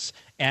Wentz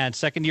and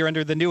second year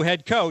under the new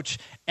head coach.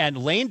 And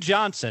Lane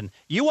Johnson,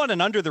 you want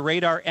an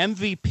under-the-radar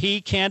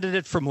MVP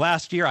candidate from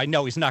last year? I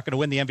know he's not going to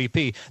win the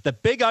MVP. The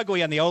big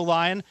ugly on the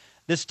O-line,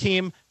 this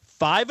team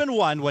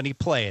 5-1 when he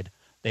played.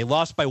 They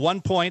lost by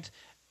 1 point.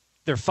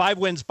 Their 5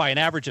 wins by an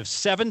average of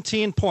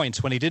 17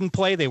 points. When he didn't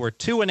play, they were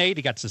 2-8.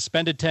 He got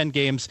suspended 10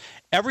 games.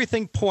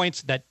 Everything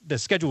points that the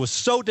schedule was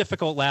so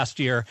difficult last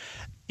year.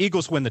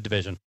 Eagles win the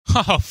division.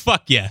 Oh,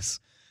 fuck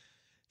yes.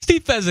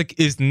 Steve Fezzik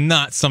is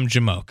not some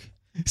jamoke.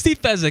 Steve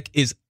Fezzik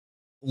is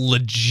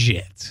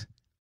legit. This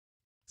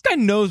guy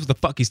knows what the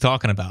fuck he's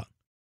talking about.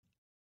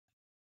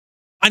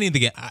 I need to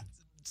get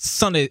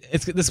Sunday.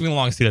 This is going to be the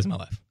longest 2 days of my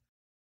life.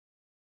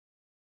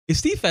 If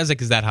Steve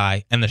Fezzik is that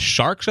high and the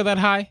Sharks are that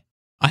high,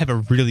 I have a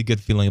really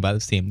good feeling about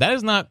this team. That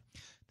is not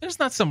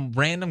some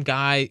random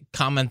guy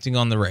commenting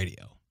on the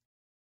radio.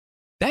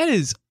 That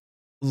is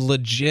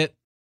legit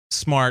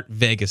smart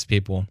Vegas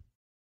people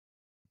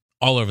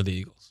all over the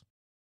Eagles.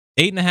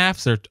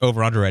 8.5, they're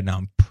over under right now,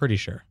 I'm pretty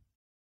sure.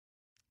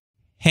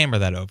 Hammer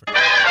that over.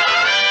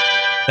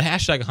 The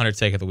hashtag 100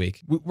 take of the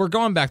week. We're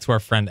going back to our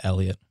friend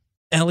Elliot.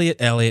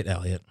 Elliot.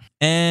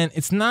 And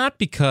it's not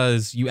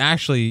because you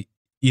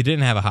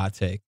didn't have a hot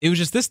take. It was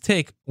just this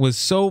take was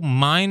so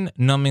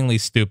mind-numbingly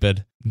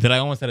stupid that I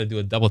almost had to do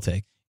a double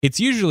take. It's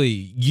usually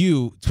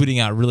you tweeting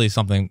out really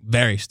something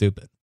very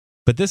stupid.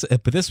 But this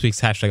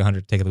week's hashtag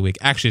 100 take of the week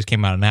actually just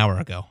came out an hour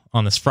ago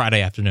on this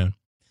Friday afternoon.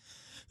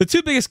 The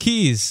 2 biggest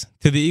keys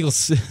to the Eagles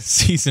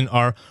season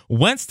are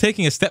Wentz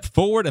taking a step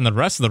forward and the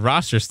rest of the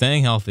roster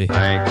staying healthy.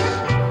 Thanks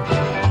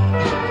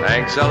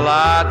a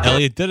lot.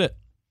 Elliot did it.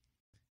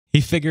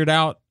 He figured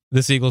out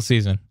this Eagles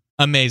season.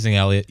 Amazing,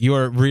 Elliot.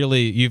 You've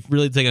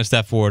really taken a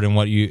step forward in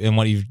what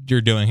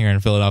you're doing here in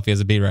Philadelphia as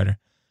a beat writer.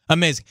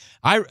 Amazing.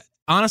 I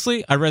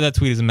read that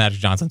tweet as a Magic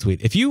Johnson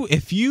tweet. If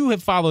you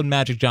have followed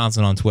Magic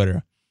Johnson on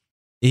Twitter,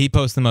 he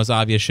posts the most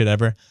obvious shit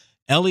ever.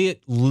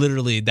 Elliot,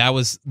 literally, that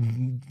was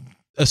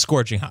a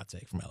scorching hot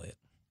take from Elliot.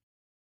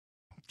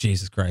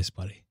 Jesus Christ,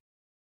 buddy.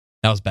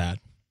 That was bad.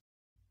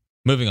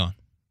 Moving on.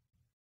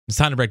 It's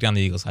time to break down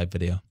the Eagles hype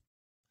video.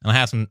 And I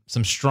have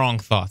some strong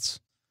thoughts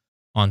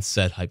on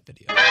said hype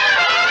video. Good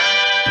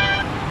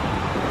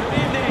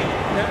evening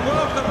and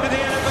welcome to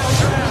the NFL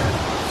Draft.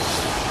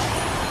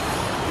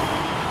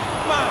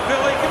 Come on,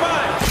 Philly, come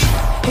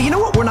on. Hey, you know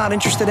what we're not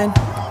interested in?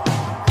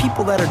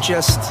 People that are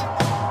just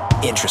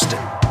interested.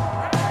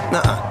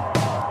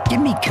 Nuh-uh. Give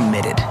me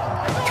committed.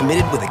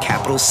 Committed with a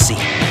capital C.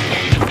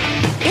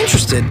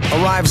 Interested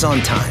arrives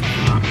on time.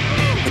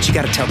 But you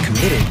gotta tell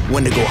committed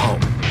when to go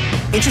home.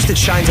 Interested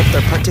shines up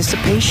their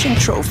participation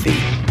trophy,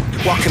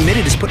 while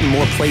committed is putting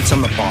more plates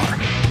on the bar.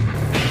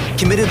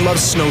 Committed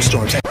loves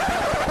snowstorms. All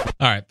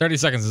right, 30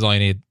 seconds is all you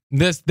need.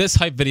 This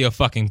hype video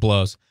fucking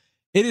blows.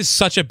 It is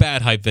such a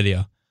bad hype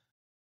video.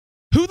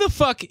 Who the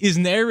fuck is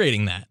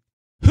narrating that?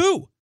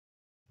 Who?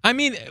 I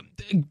mean,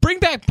 bring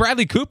back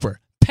Bradley Cooper.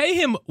 Pay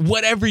him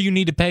whatever you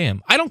need to pay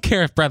him. I don't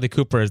care if Bradley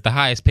Cooper is the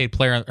highest paid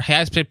player,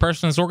 highest paid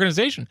person in this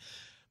organization.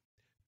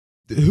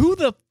 Who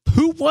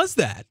was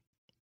that?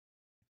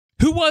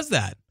 Who was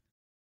that?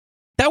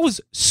 That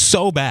was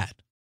so bad.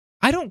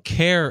 I don't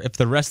care if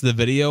the rest of the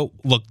video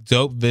looked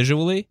dope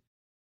visually.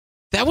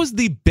 That was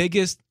the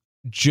biggest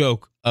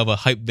joke of a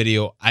hype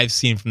video I've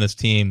seen from this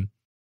team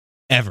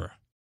ever.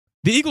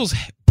 The Eagles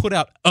put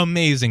out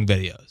amazing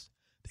videos.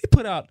 They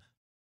put out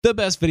the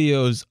best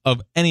videos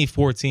of any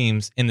 4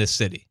 teams in this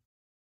city.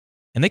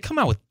 And they come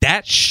out with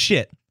that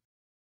shit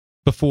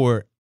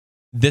before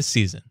this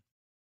season.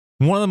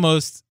 One of the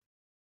most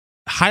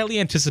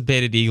highly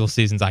anticipated Eagles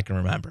seasons I can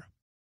remember.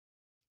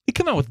 They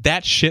come out with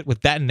that shit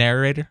with that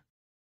narrator.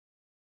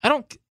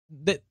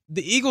 The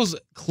Eagles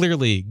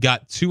clearly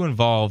got too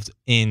involved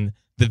in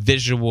the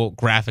visual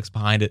graphics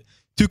behind it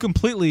to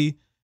completely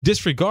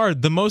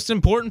disregard the most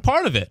important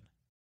part of it.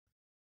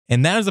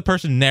 And that is the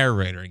person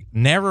narrating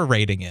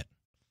it.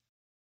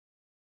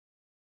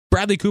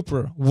 Bradley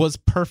Cooper was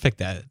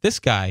perfect at it. This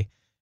guy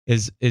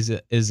is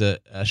a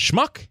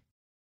schmuck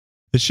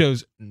that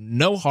shows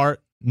no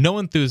heart, no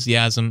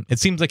enthusiasm. It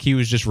seems like he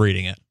was just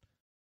reading it.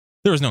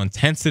 There was no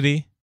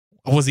intensity.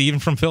 Was he even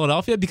from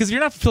Philadelphia? Because if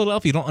you're not from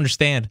Philadelphia, you don't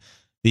understand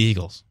the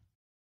Eagles.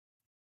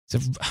 So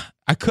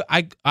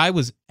I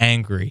was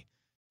angry,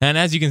 and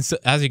as you can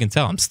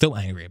tell, I'm still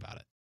angry about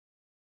it.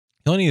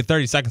 You only need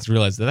 30 seconds to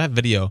realize that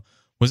video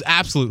was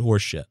absolute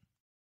horseshit.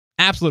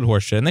 Absolute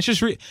horseshit. And they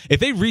just if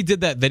they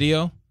redid that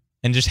video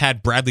and just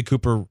had Bradley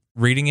Cooper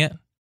reading it,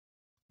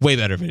 way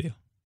better video.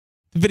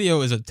 The video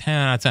is a 10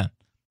 out of 10.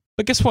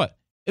 But guess what?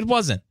 It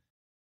wasn't.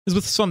 It was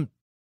with some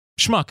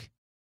schmuck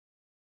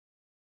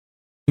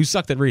who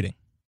sucked at reading.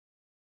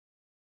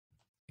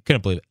 I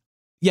couldn't believe it.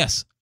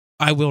 Yes,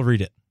 I will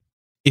read it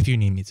if you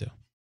need me to.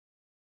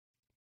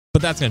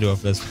 But that's going to do it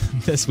for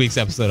this week's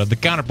episode of the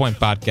Counterpoint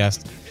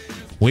Podcast.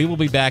 We will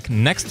be back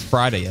next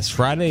Friday. Yes,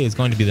 Friday is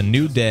going to be the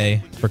new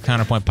day for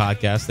Counterpoint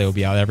Podcast. They will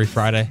be out every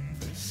Friday.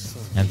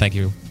 And thank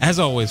you, as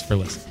always, for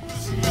listening.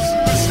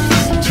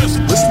 Just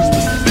listen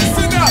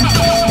up.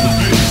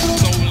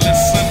 So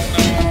listen,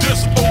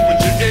 just open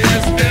your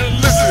ears and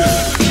listen.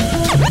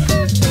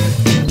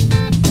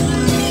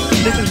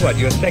 This is what,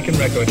 your second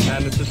record,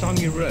 and it's a song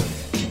you wrote.